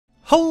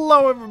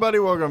Hello everybody,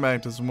 welcome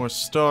back to some more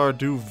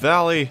Stardew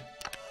Valley.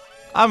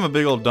 I'm a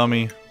big old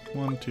dummy.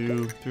 1,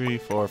 2, 3,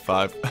 4,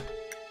 5.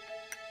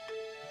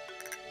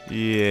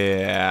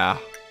 Yeah.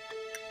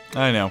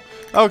 I know.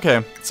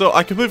 Okay, so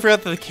I completely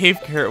forgot that the cave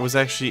carrot was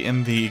actually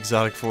in the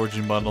exotic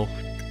foraging bundle.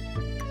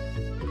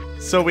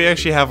 So we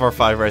actually have our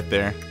 5 right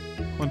there.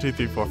 1, 2,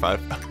 3, 4, 5.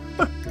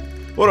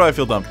 What do I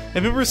feel dumb? And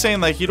people were saying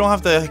like you don't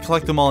have to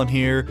collect them all in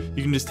here.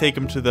 You can just take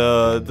them to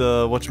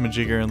the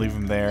whatchamajigger and leave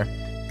them there.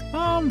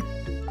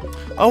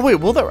 Oh wait,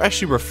 will that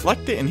actually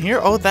reflect it in here?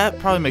 Oh, that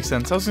probably makes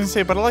sense. I was gonna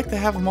say, but I like to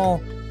have them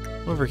all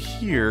over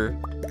here,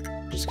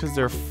 just because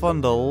they're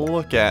fun to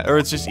look at, or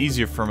it's just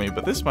easier for me.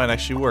 But this might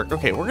actually work.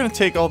 Okay, we're gonna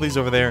take all these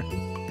over there,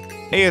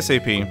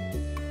 ASAP.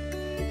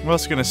 We're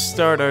also gonna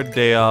start our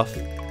day off.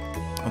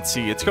 Let's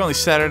see, it's currently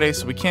Saturday,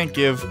 so we can't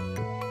give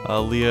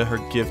Leah her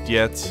gift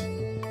yet.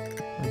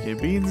 Okay,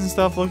 beans and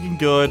stuff looking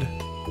good.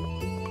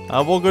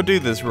 We'll go do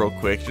this real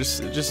quick.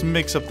 Just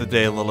mix up the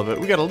day a little bit.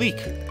 We got a leak.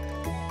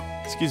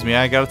 Excuse me,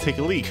 I gotta take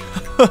a leak.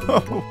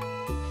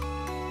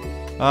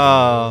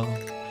 Now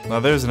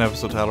there's an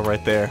episode title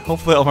right there.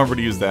 Hopefully I'll remember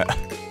to use that.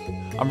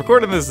 I'm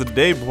recording this the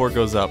day before it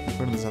goes up. I'm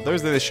recording this on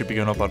Thursday, this should be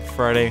going up on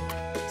Friday.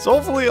 So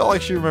hopefully I'll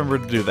actually remember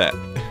to do that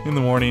in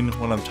the morning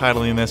when I'm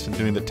titling this and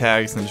doing the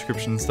tags and the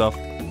description and stuff.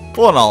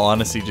 Well, in all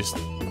honesty, just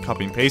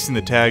copying and pasting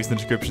the tags and the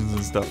descriptions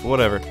and stuff,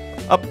 whatever.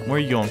 Up, where are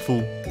you going,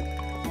 fool?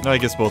 I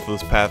guess both of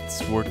those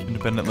paths work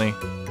independently.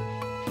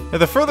 Yeah,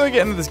 the further I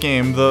get into this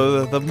game,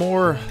 the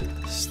more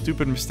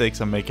stupid mistakes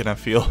I'm making, I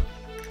feel.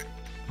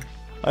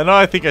 I know.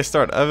 I think I've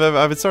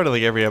been starting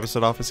like every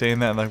episode off of saying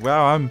that, and like,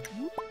 wow,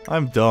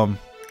 I'm dumb.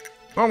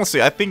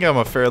 Honestly, I think I'm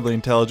a fairly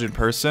intelligent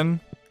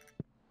person.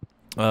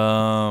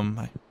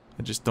 I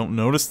just don't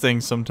notice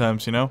things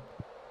sometimes, you know.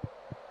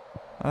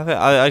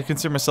 I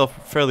consider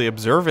myself fairly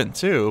observant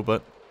too,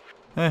 but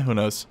who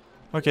knows?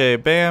 Okay,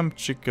 bam,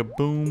 chicka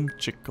boom,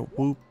 chicka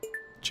whoop,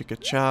 chicka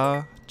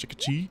cha, chicka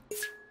chee.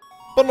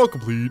 Bundle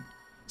complete.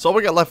 So all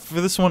we got left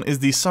for this one is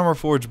the Summer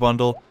Forge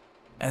bundle,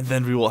 and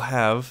then we will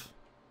have...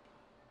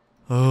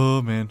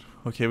 Oh man.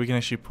 Okay, we can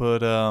actually put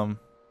Did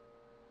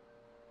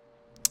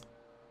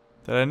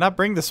I not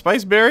bring the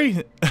spice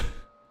berry?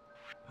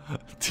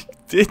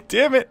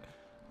 Damn it!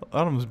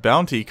 Autumn's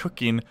bounty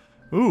cooking.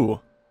 Ooh,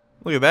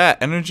 look at that.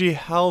 Energy,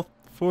 health,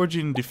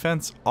 foraging,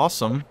 defense.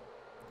 Awesome.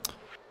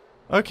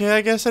 Okay,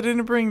 I guess I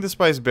didn't bring the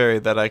spice berry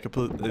that I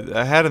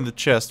had in the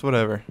chest.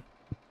 Whatever.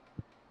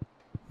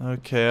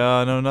 Okay,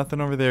 no,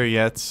 nothing over there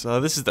yet.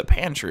 This is the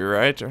pantry,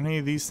 right? Are any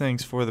of these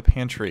things for the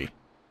pantry?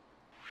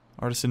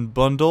 Artisan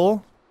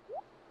bundle.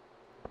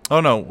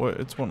 Oh no,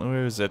 it's one.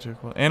 Where is it?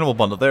 Animal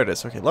bundle. There it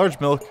is. Okay, large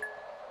milk,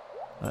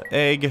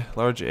 egg,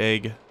 large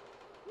egg,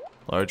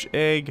 large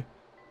egg.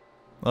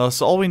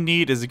 So all we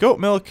need is a goat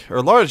milk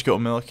or large goat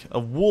milk, a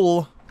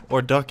wool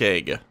or duck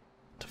egg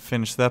to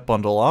finish that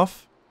bundle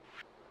off.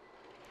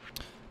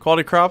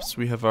 Quality crops.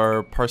 We have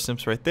our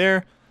parsnips right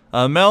there.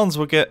 Melons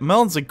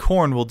and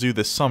corn we'll do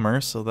this summer,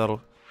 so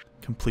that'll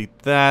complete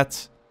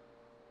that.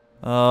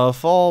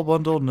 Fall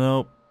bundle,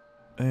 nope.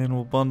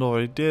 Annual bundle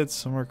already did.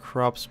 Summer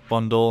crops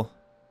bundle.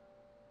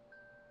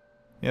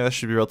 Yeah, that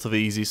should be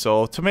relatively easy.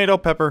 So tomato,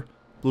 pepper,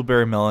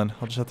 blueberry, melon.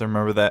 I'll just have to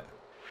remember that,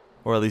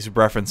 or at least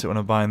reference it when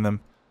I'm buying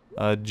them.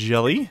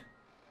 Jelly.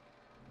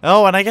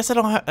 Oh, and I guess I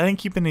didn't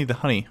keep any of the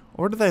honey.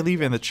 Or did I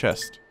leave it in the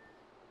chest?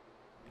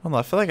 I don't know.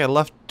 I feel like I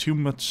left too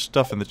much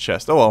stuff in the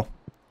chest. Oh well.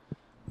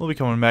 We'll be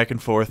coming back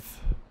and forth.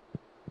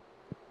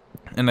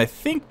 And I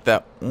think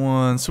that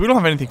one... So we don't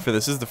have anything for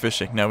this. This is the fish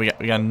tank. No, we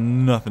got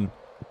nothing.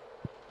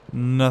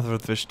 Nothing for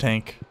the fish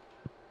tank.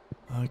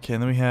 Okay,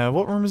 and then we have...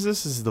 What room is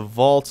this? This is the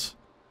vault.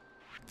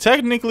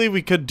 Technically,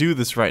 we could do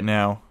this right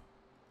now.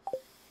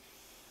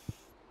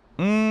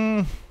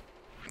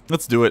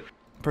 Let's do it.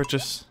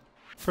 Purchase.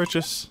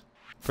 Purchase.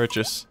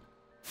 Purchase.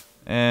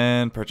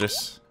 And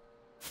purchase.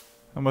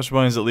 How much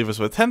money does it leave us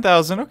with?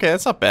 10,000. Okay,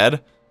 that's not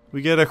bad.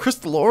 We get a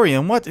crystal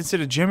Orion. What?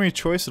 Instead of gem of your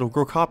choice, it'll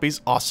grow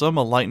copies. Awesome.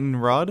 A lightning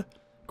rod.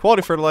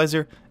 Quality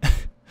fertilizer.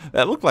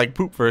 That looked like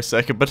poop for a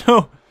second, but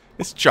no.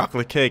 It's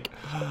chocolate cake.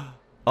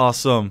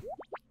 Awesome.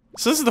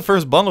 So this is the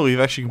first bundle we've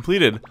actually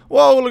completed.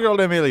 Whoa, look at all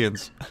them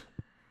aliens.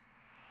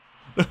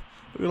 Look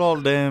at all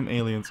the damn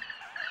aliens.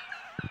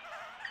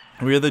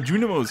 We are the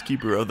Junimos,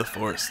 keeper of the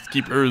forest.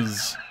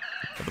 Keepers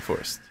of the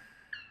forest.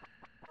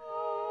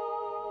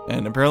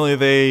 And apparently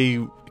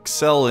they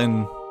excel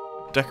in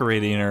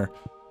decorating or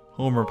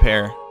home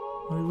repair.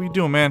 What are we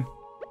doing, man?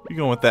 Where you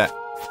going with that?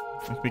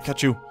 Make me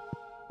cut you.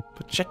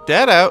 But check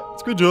that out.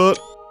 It's good job.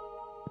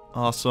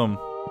 Awesome.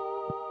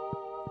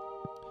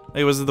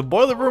 Hey, was it the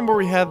boiler room where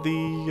we had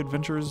the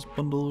adventurers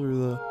bundle or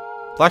the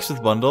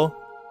blacksmith bundle?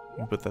 You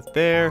can put that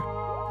there.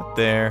 That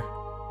there.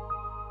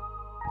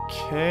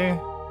 Okay.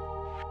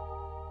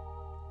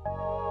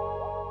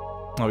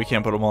 Oh, we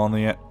can't put them all in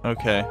there yet.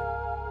 Okay.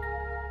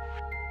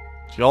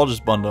 So y'all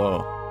just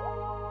bundle.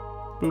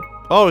 Boop.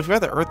 Oh, we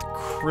forgot the earth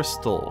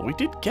crystal. We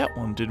did get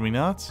one, did we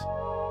not?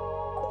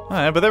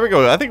 Alright, but there we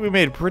go. I think we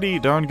made pretty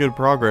darn good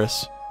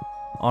progress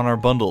on our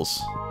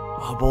bundles.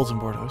 Oh, bulletin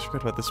board. I always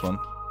forgot about this one.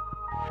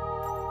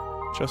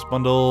 Chest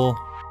bundle.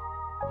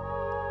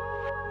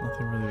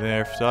 Nothing really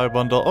there. Dye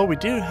bundle. Oh, we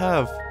do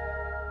have...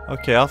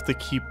 Okay, I'll have to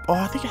keep... Oh,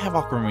 I think I have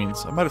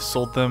aquamarines. I might have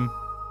sold them.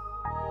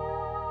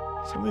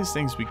 Some of these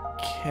things we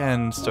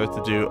can start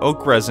to do.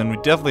 Oak resin. We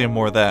definitely have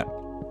more of that.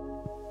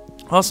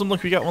 Awesome.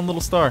 Look, we got one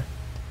little star.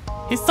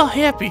 He's so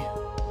happy.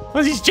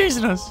 Oh, he's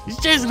chasing us. He's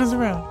chasing us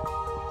around.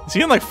 Is he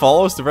gonna, like,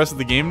 follow us the rest of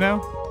the game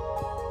now?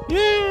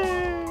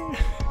 Yay!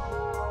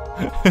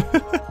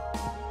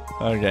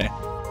 Okay.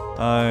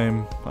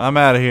 I'm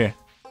out of here.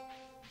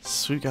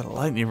 Sweet, got a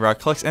lightning rod.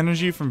 Collects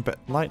energy from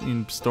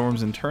lightning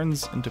storms and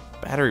turns into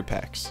battery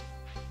packs.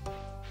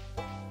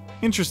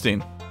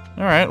 Interesting.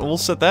 Alright, well, we'll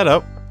set that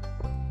up.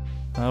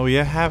 We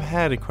have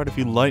had quite a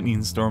few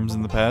lightning storms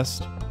in the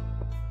past.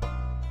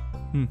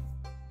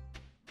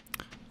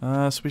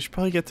 So we should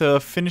probably get to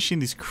finishing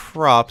these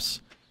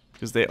crops,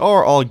 because they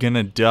are all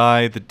gonna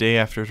die the day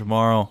after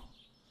tomorrow.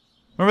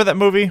 Remember that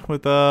movie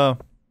with,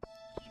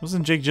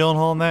 wasn't Jake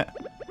Gyllenhaal in that?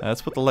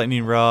 Let's put the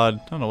lightning rod.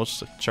 I don't know, we'll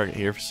just chuck it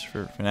here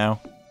for now.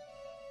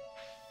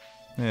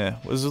 Yeah,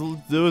 it was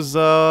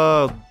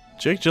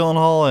Jake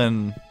Gyllenhaal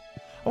and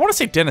I want to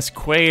say Dennis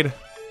Quaid.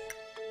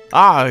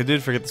 Ah, I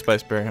did forget the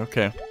spice berry.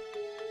 Okay,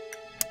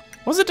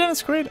 was it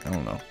Dennis Quaid? I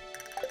don't know.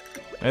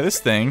 Hey, this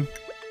thing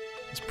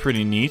is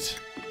pretty neat.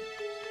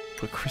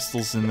 Put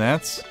crystals in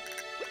that,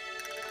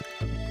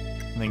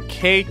 and then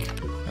cake.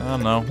 I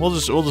don't know. We'll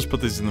just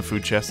put these in the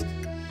food chest.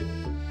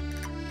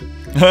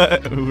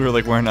 We were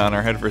like wearing it on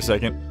our head for a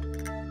second.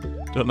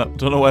 Don't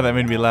know why that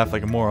made me laugh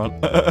like a moron.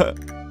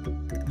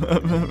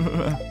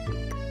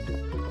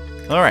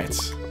 Alright,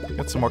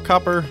 got some more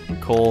copper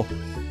and coal.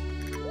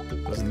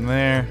 Goes in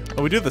there.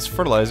 Oh, we do this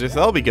fertilizer, so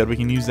that'll be good. We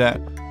can use that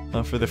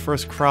for the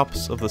first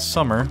crops of the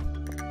summer.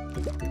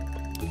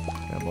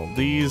 Grab all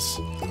these.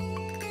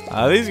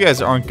 These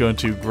guys aren't going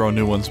to grow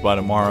new ones by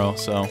tomorrow,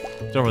 so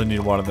don't really need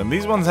to water them.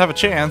 These ones have a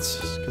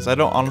chance, because I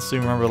don't honestly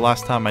remember the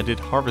last time I did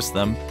harvest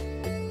them.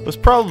 It was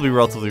probably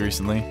relatively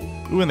recently.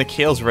 Ooh, and the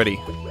kale's ready.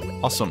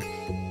 Awesome.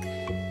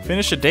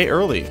 Finish a day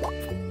early.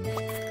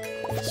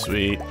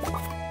 Sweet.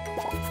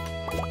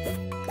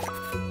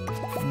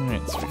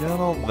 Alright, so we got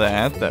all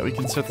that we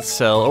can start to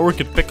sell, or we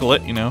could pickle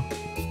it, you know.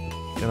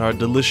 Get our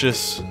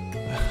delicious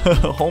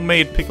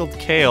homemade pickled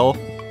kale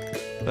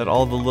that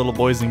all the little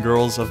boys and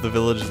girls of the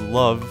village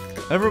love.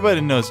 Everybody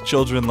knows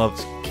children love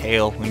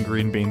kale and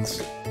green beans.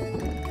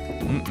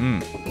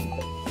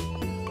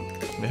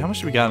 Wait, how much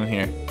do we got in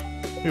here?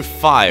 We have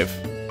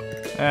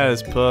 5. That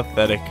is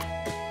pathetic.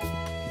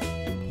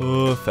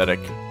 Pathetic.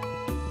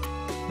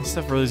 This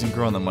stuff really isn't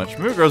growing that much.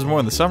 Maybe it grows more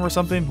in the summer or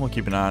something. We'll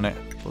keep an eye on it.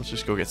 Let's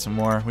just go get some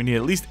more. We need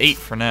at least 8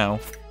 for now.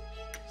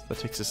 So that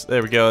takes us...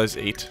 There we go. There's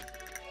 8.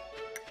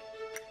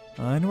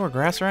 Any more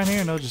grass around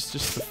here? No, just the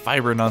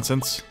fiber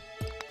nonsense.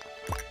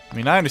 I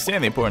mean, I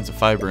understand the importance of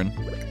fiber in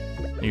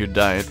your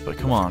diet, but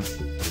come on.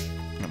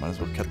 I might as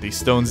well cut these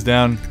stones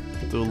down.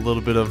 Do a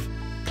little bit of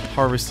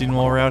harvesting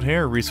while we're out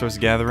here. Resource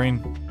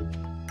gathering.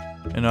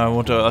 And I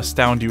want to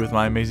astound you with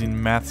my amazing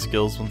math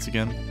skills once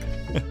again.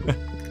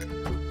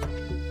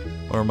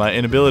 Or my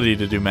inability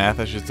to do math,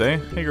 I should say.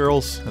 Hey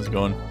girls, how's it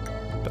going?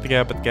 Pet the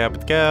cow, pet the cow,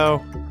 pet the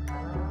cow.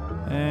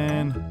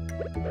 And...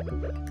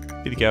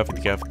 feed the cow, feed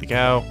the cow, feed the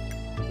cow.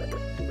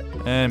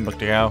 And milk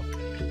the cow.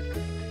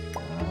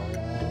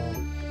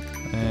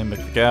 And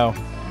milk the cow.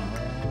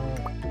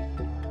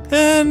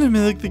 And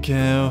milk the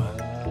cow.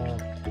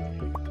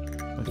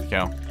 Milk the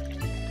cow.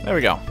 There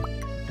we go.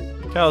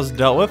 Cow's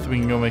dealt with. We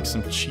can go make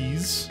some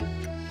cheese.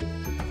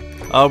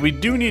 We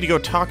do need to go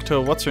talk to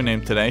what's her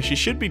name today. She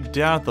should be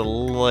down at the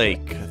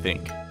lake, I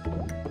think.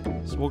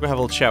 So we'll go have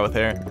a little chat with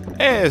her.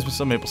 Hey, there's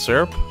some maple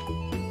syrup.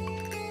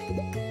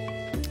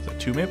 Is that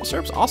 2 maple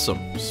syrups? Awesome.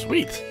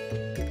 Sweet.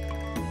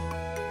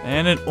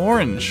 And an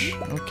orange.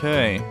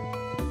 Okay.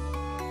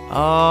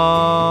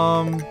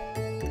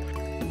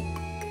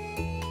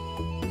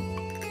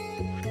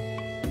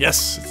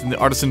 Yes, it's in the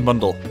artisan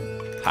bundle.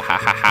 Ha ha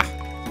ha ha.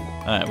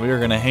 Alright, we are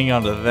gonna hang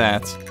on to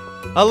that.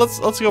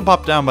 Let's go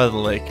pop down by the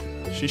lake.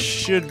 She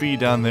should be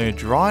down there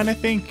drawing, I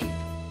think.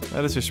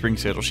 That is her spring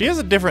schedule. She has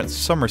a different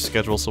summer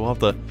schedule, so we'll have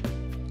to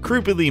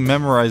creepily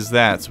memorize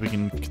that so we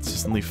can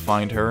consistently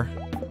find her.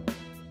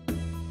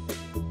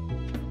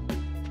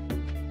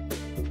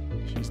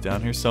 She's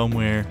down here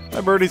somewhere.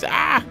 Hi, birdies.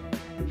 Ah!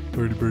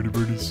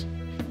 Birdies.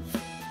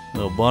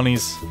 Little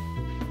bunnies.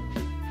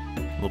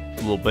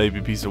 Little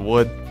baby piece of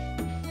wood.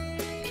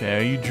 Okay,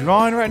 are you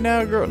drawing right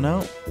now, girl?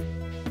 No.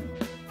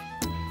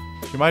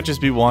 She might just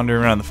be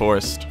wandering around the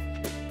forest.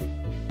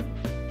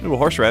 Ooh, a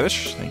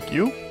horseradish. Thank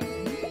you.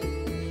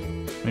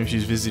 Maybe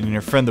she's visiting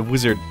her friend, the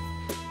wizard.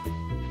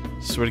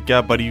 Swear to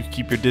God, buddy, you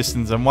keep your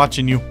distance. I'm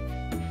watching you.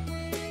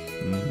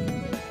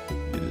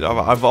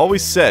 I've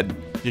always said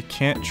you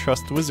can't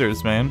trust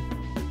wizards, man.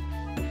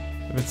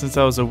 Ever since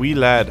I was a wee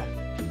lad.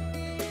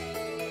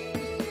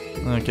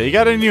 Okay, you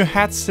got any new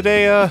hats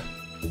today,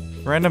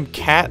 random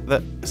cat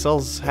that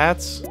sells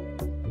hats?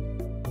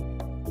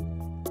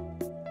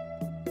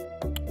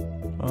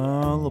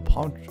 Little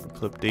palm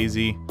clip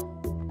daisy.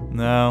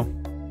 No.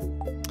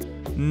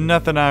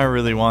 Nothing I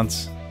really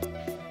want.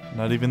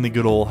 Not even the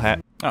good old hat.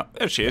 Oh,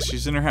 there she is.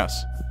 She's in her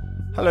house.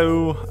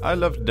 Hello. I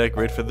love to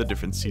decorate for the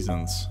different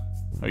seasons.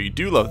 Oh, you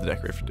do love to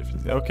decorate for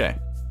different seasons. Okay.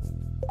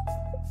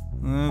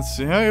 Let's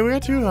see. Okay, we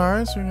got 2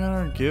 hearts. We got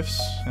our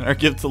gifts. And our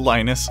gift to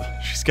Linus.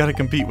 She's got to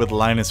compete with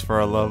Linus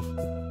for our love.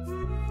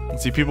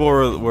 Let's see. People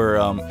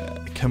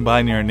were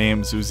combining our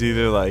names. It was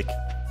either like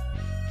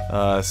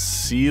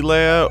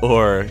Celia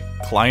or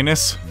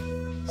Clinus.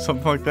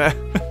 Something like that.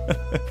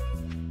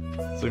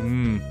 It's like,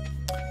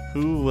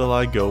 who will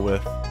I go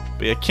with?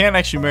 But I can't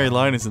actually marry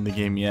Linus in the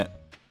game yet.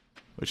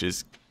 Which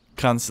is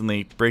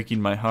constantly breaking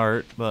my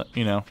heart. But,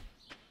 you know.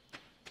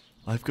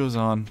 Life goes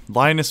on.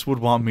 Linus would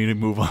want me to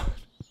move on.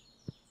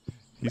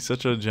 He's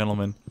such a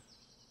gentleman.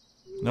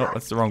 Nope,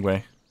 that's the wrong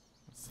way.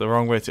 That's the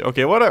wrong way too.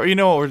 Okay, whatever. You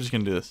know what? We're just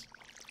gonna do this.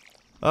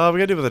 We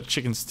gotta do with the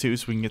chickens too,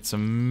 so we can get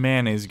some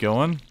mayonnaise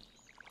going.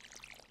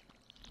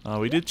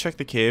 We did check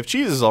the cave.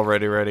 Cheese is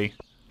already ready.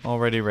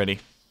 Already ready.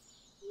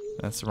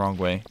 That's the wrong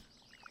way.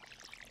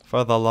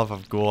 For the love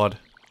of God.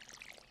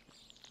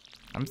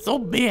 I'm so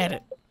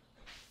bad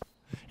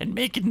at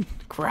making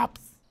crops.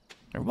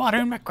 Or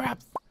watering my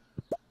crops.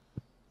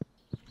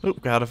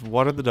 Oop, gotta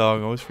water the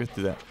dog. Always forget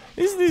to do that.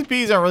 These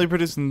bees aren't really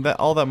producing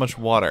all that much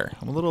water.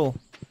 I'm a little...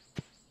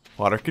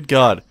 Water? Good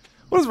God.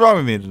 What is wrong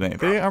with me today?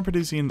 They aren't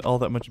producing all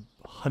that much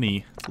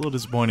honey. It's a little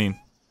disappointing.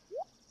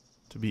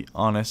 To be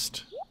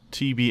honest.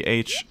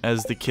 TBH,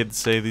 as the kids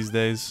say these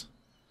days.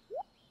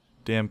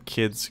 Damn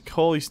kids.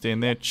 Cole, you stay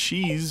in there.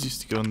 Cheese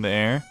used to go in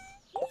there.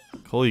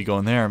 Cole, you go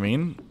in there, I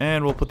mean.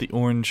 And we'll put the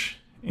orange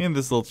in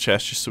this little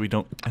chest just so we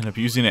don't end up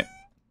using it.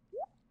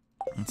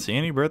 Let's see,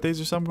 any birthdays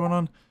or something going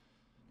on?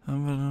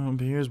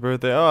 Here's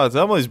birthday. Oh, it's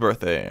Emily's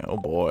birthday. Oh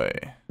boy.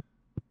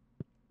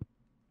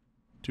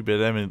 Too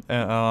bad Emily.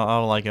 I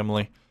don't like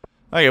Emily.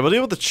 Okay, we'll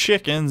deal with the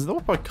chickens. Then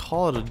we'll probably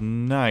call it a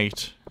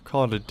night.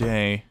 Call it a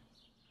day.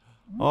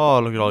 Oh,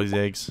 look at all these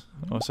eggs.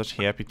 Oh, such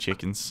happy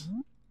chickens.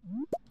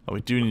 Oh,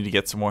 we do need to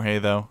get some more hay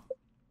though.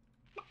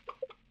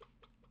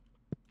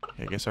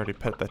 Okay, I guess I already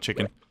pet that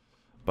chicken.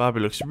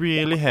 Bobby looks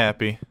really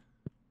happy.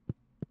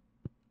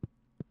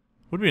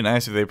 Would be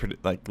nice if they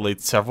like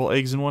laid several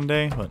eggs in one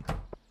day, but.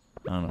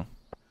 I don't know.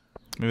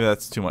 Maybe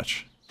that's too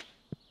much.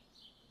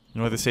 You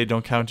know what they say,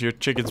 don't count your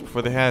chickens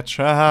before they hatch.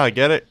 Haha,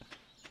 get it?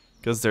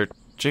 Because they're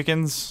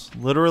chickens,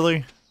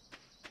 literally.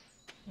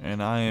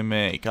 And I am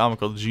a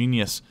comical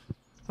genius.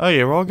 Oh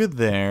yeah, we're all good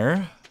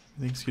there.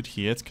 Everything's good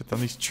here. Let's cut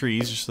down these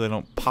trees just so they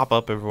don't pop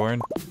up everywhere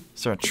and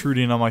start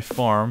intruding on my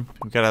farm.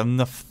 We've got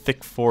enough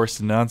thick forest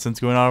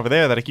nonsense going on over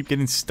there that I keep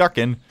getting stuck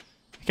in.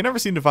 I can never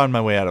seem to find my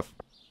way out of.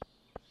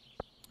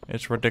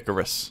 It's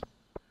ridiculous.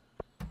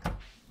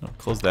 Oh,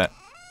 close that.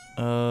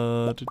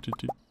 We'll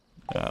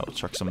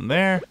chuck some in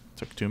there.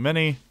 Took too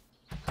many.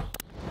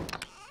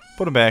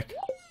 Put them back.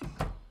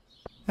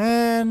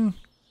 And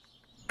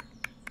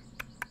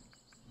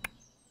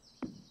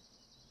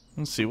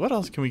let's see, what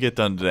else can we get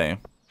done today?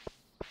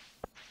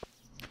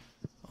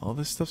 All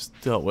this stuff's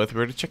dealt with.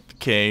 We're gonna check the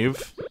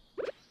cave.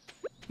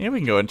 Yeah, we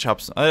can go ahead and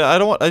chop some. I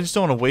just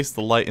don't want to waste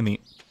the light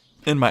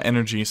in my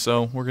energy,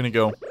 so we're gonna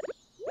go.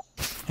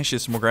 Actually,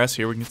 there's some more grass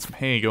here. We can get some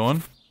hay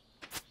going.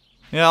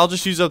 Yeah, I'll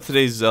just use up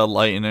today's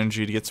light and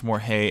energy to get some more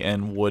hay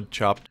and wood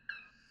chopped.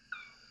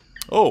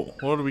 Oh,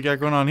 what do we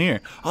got going on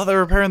here? Oh, they're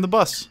repairing the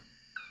bus.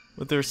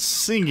 With their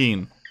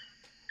singing.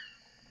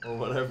 Or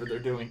whatever they're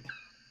doing.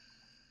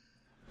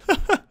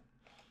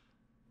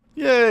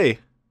 Yay!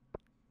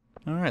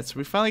 Alright, so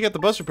we finally got the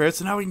bus repaired,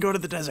 so now we can go to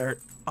the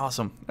desert.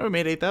 Awesome. Now we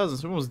made 8,000,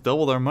 so we almost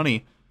doubled our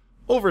money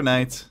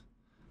overnight.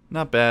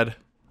 Not bad.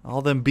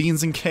 All them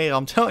beans and kale,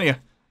 I'm telling you.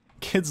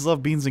 Kids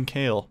love beans and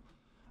kale.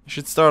 I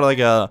should start like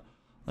a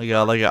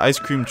ice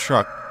cream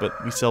truck,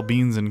 but we sell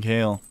beans and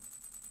kale.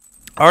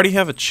 I already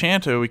have a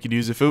chanto we could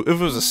use if it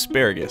was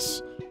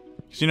asparagus.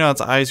 Cause you know it's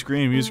ice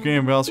cream, you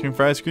scream, we all scream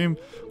for ice cream.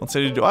 Well,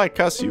 instead of do I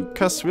cuss, you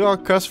cuss, we all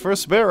cuss for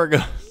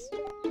asparagus.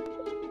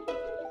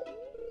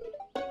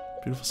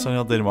 Beautiful sunny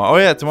all day tomorrow. Oh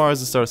yeah, tomorrow is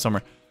the start of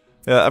summer.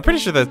 Yeah, I'm pretty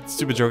sure that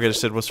stupid joke I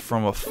just said was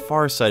from a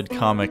Far Side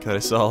comic that I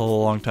saw a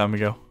long time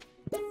ago.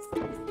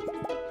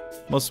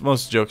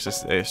 Most jokes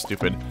are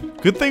stupid.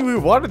 Good thing we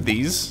watered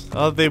these.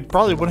 They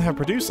probably wouldn't have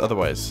produced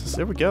otherwise. So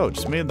there we go.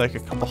 Just made like a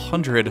couple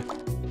hundred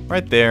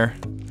right there.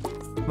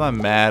 I'm not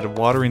mad.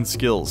 Watering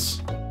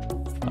skills.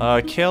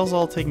 Kale's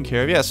all taken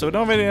care of. Yeah, so we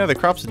don't have any other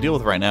crops to deal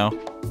with right now.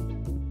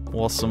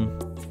 Awesome.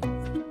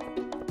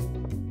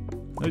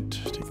 Right,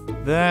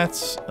 take that.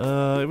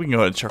 We can go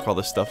ahead and chuck all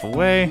this stuff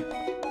away.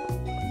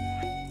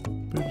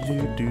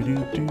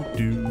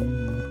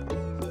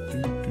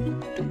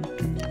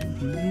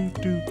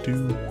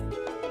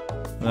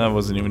 I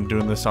wasn't even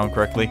doing this song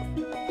correctly.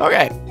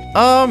 Okay,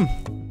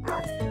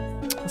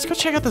 let's go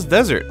check out this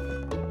desert.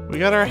 We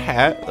got our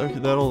hat.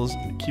 That'll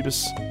keep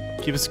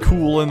us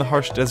cool in the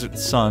harsh desert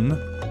sun.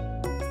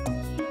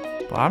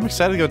 But I'm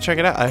excited to go check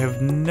it out. I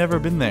have never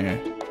been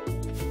there.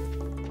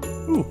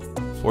 Ooh,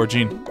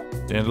 foraging.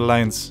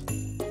 Dandelions.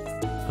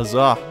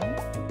 Huzzah.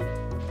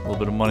 A little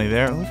bit of money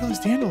there. Look at all these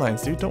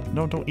dandelions, dude.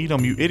 Don't eat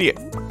them, you idiot.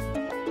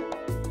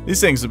 These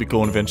things would be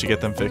cool and eventually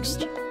get them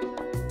fixed. I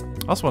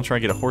also want to try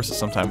and get a horse at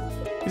some time.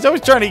 He's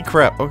always trying to eat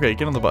crap. Okay,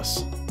 get on the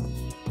bus.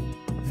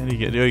 How do you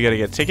get? You gotta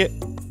get a ticket.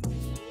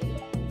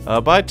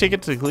 Buy a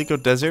ticket to the Calico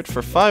Desert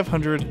for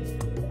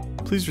 500.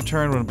 Please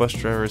return when a bus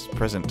driver is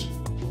present.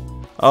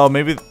 Oh,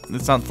 maybe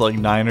it's not till like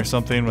 9 or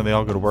something when they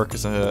all go to work.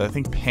 Cause I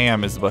think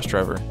Pam is the bus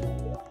driver.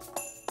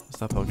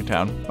 Stop Pelican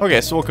Town.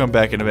 Okay, so we'll come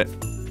back in a bit.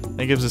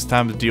 That gives us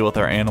time to deal with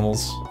our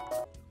animals.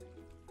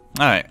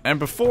 Alright, and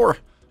before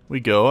we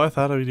go, I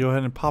thought I would go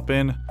ahead and pop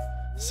in,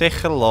 say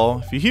hello.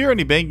 If you hear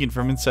any banging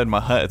from inside my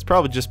hut, it's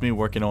probably just me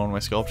working on my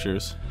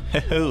sculptures.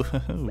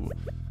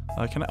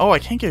 I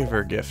can't give her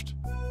a gift.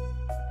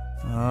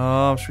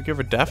 Should we give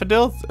her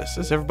daffodil?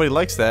 Says everybody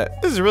likes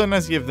that. This is a really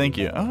nice gift, thank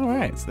you.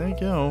 Alright, so there you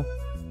go.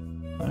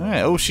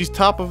 Alright, oh, she's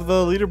top of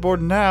the leaderboard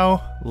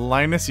now.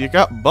 Linus, you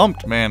got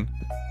bumped, man.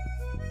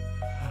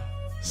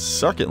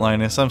 Suck it,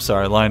 Linus. I'm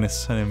sorry,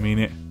 Linus. I didn't mean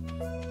it.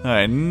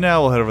 Alright,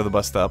 now we'll head over to the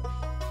bus stop.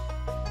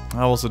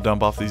 I'll also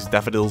dump off these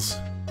daffodils.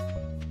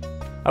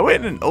 I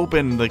went and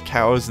opened the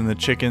cows and the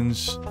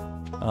chickens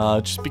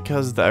just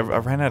because I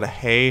ran out of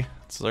hay.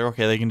 It's like,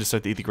 okay, they can just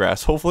start to eat the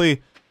grass.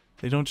 Hopefully,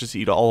 they don't just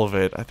eat all of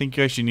it. I think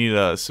you actually need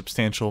a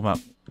substantial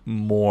amount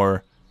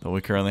more than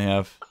we currently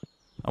have.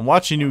 I'm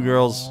watching you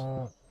girls.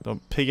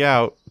 Don't pig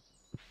out.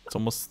 It's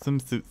almost swim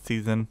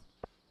season.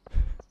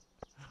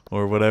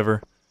 Or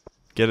whatever.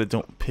 Get it?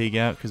 Don't pig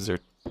out because they're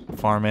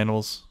farm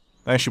animals.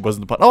 That actually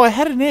wasn't the pun. Oh, I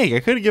had an egg. I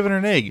could have given her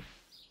an egg.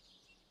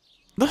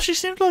 No, she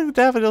seemed to like the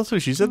daffodil too.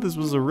 She said this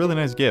was a really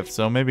nice gift,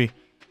 so maybe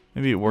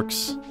it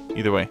works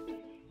either way.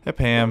 Hey,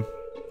 Pam.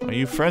 Are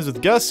you friends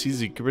with Gus?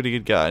 He's a pretty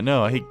good guy.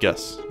 No, I hate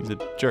Gus. He's a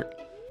jerk.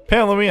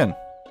 Pam, let me in.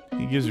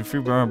 He gives you free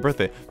bar on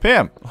birthday.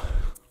 Pam!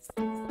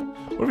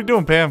 What are we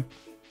doing, Pam?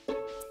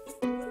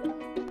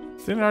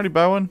 Didn't I already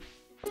buy one?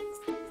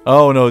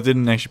 Oh, no, it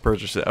didn't actually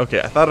purchase it.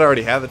 Okay, I thought I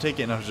already had the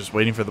ticket and I was just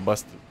waiting for the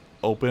bus to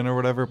open or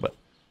whatever, but...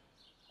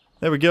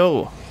 There we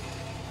go.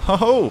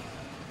 Oh!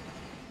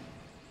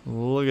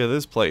 Look at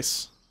this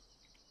place.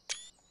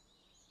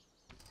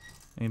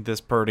 Ain't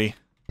this pretty?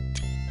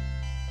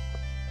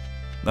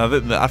 Now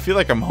I feel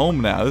like I'm home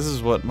now. This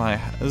is what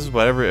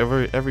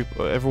everywhere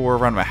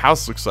around my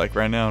house looks like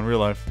right now in real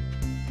life.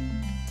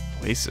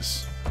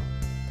 Oasis.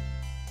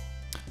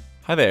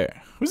 Hi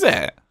there. Who's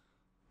that?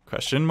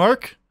 Question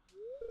mark?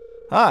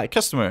 Hi,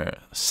 customer.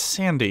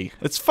 Sandy.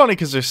 It's funny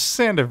because there's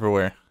sand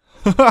everywhere.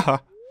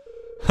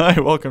 Hi,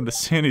 welcome to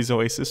Sandy's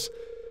Oasis.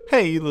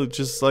 Hey, you look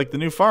just like the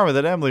new farmer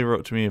that Emily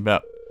wrote to me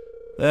about.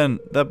 Then,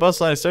 that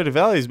bus line at Stardew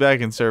Valley is back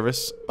in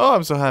service. Oh,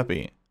 I'm so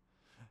happy.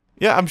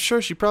 Yeah, I'm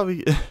sure she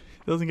probably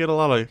doesn't get a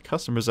lot of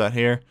customers out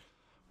here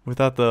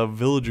without the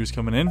villagers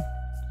coming in.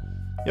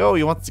 Yo,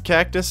 you want the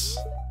cactus?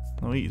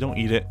 No, don't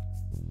eat it.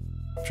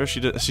 I'm sure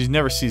she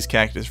never sees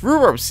cactus.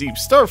 Rhubarb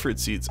seeds, starfruit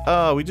seeds.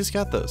 Oh, we just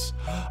got those.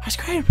 Ice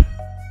cream.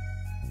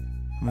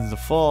 And then the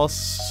fall,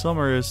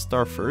 summer is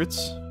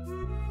starfruits.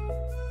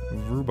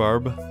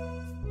 Rhubarb.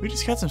 We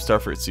just got some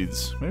starfruit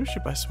seeds. Maybe we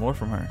should buy some more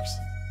from her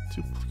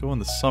to go in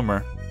the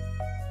summer.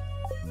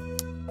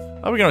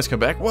 Oh, we can always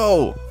come back.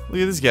 Whoa! Look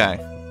at this guy.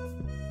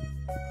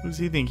 Who does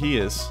he think he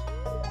is?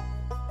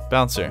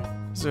 Bouncer.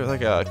 Is there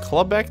like a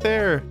club back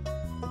there?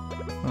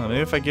 Oh, maybe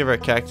if I give her a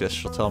cactus,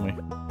 she'll tell me.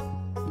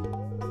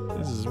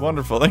 This is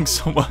wonderful. Thanks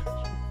so much.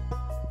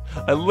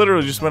 I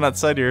literally just went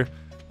outside your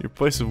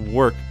place of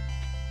work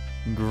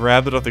and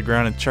grabbed it off the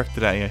ground and chucked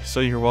it at you.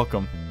 So you're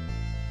welcome.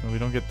 No, we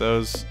don't get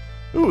those.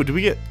 Ooh, do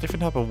we get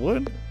different type of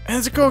wood? And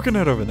there's a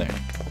coconut over there.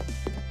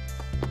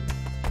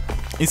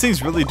 These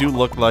things really do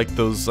look like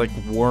those like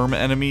worm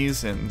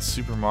enemies in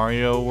Super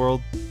Mario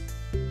World.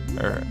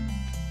 Or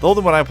the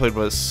older one I played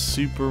was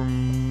Super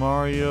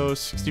Mario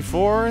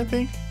 64, I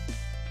think.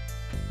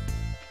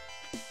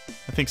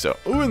 I think so.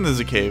 Ooh, and there's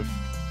a cave.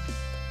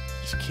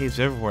 There's caves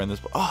everywhere in this.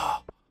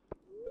 Oh,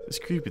 it's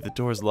creepy. The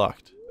door's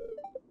locked.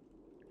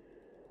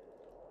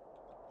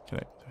 Can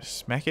I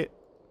smack it?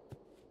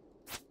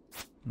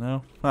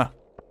 No? Huh.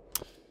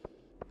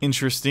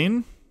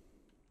 Interesting.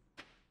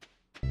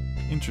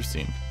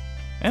 Interesting.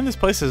 And this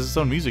place has its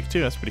own music too.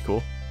 That's pretty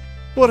cool.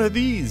 What are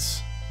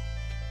these?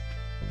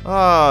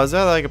 Ah, is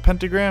that like a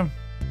pentagram?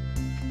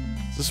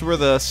 Is this where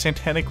the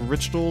satanic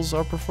rituals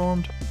are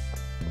performed?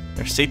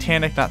 They're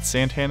satanic, not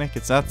Santanic.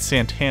 It's not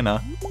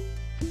Santana.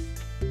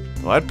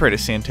 Well, I'd pray to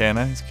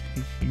Santana. He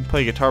can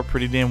play guitar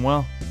pretty damn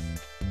well.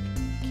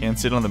 Can't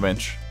sit on the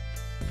bench.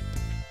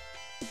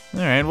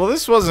 Alright, well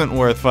this wasn't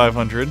worth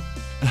 500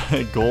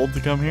 gold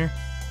to come here.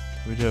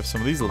 We do have some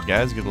of these little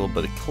guys. Get a little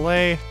bit of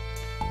clay.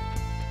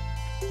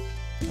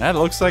 That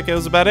looks like it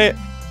was about it.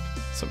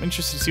 So I'm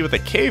interested to see what the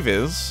cave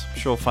is. I'm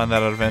sure we'll find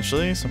that out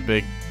eventually. Some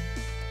big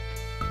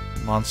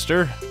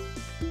monster.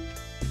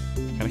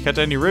 Can I cut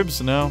any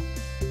ribs? No.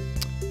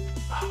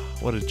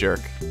 What a jerk.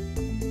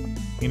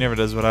 He never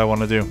does what I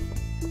want to do.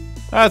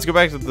 Alright, let's go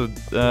back to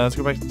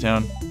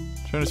town.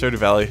 Trying to Stardew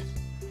Valley.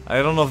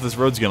 I don't know if this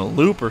road's gonna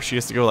loop or she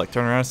has to go like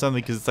turn around or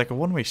something because it's like a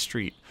one-way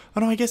street.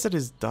 Oh no, I guess that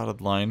is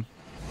dotted line.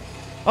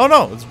 Oh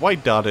no, it's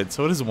white dotted,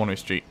 so it is a one-way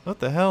street. What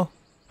the hell?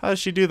 How does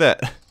she do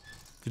that?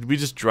 Did we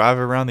just drive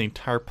around the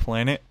entire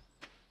planet?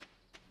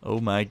 Oh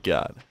my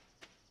god.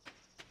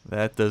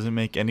 That doesn't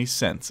make any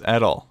sense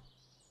at all.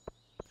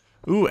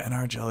 Ooh, and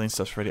our jelly and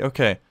stuff's ready.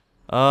 Okay.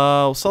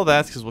 We'll sell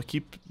that because we'll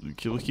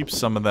keep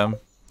some of them.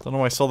 Don't know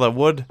why I sold that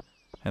wood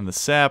and the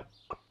sap.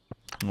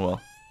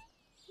 Well,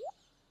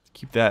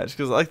 keep that just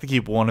because I like to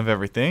keep one of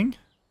everything.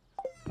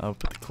 I'll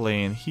put the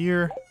clay in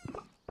here.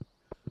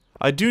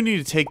 I do need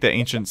to take that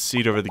ancient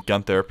seed over to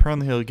Gunther.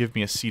 Apparently he'll give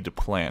me a seed to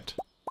plant.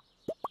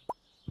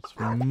 So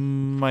we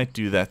might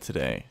do that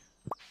today.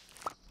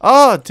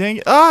 Oh, dang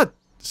it. Ah,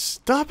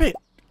 stop it.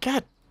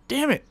 God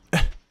damn it.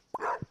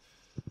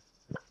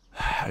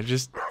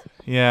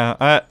 Yeah,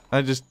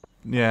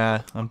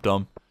 I'm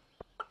dumb.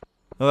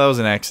 Well, that was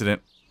an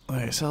accident.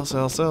 Okay, sell.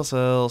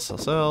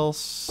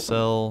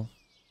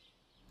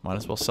 Might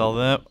as well sell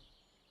them.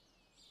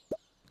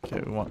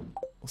 Okay, we'll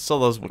sell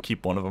those, we'll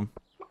keep one of them.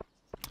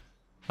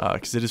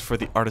 Because it is for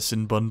the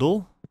artisan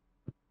bundle.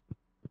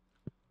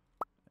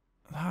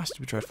 Ah,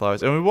 stupid dried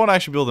flowers. And we won't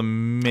actually be able to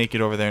make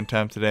it over there in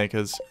time today,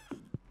 because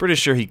pretty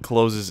sure he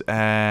closes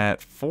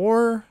at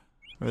 4?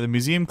 Or the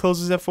museum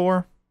closes at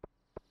 4?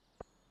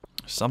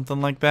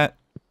 Something like that.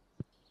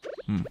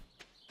 I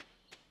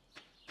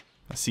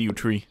see you,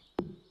 tree.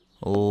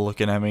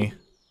 Looking at me.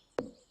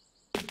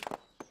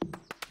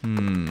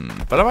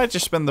 But I might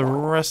just spend the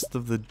rest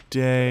of the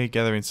day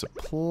gathering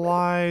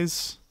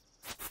supplies.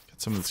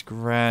 Get some of this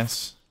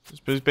grass. It's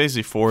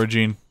basically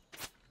foraging.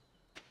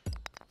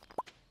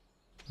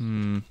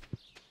 Okay,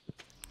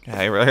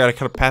 I gotta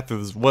cut a path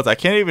through this woods. I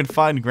can't even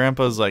find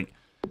Grandpa's, like,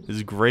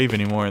 his grave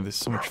anymore. There's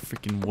so much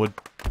freaking wood.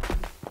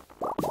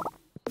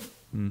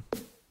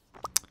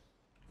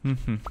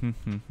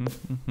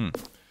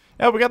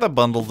 Yeah, we got that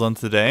bundle done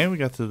today. We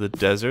got to the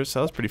desert, so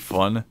that was pretty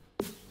fun.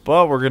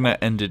 But we're gonna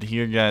end it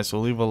here, guys. So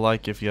leave a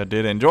like if you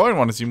did enjoy and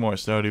want to see more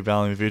Stardew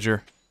Valley in the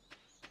future.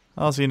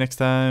 I'll see you next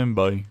time.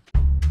 Bye.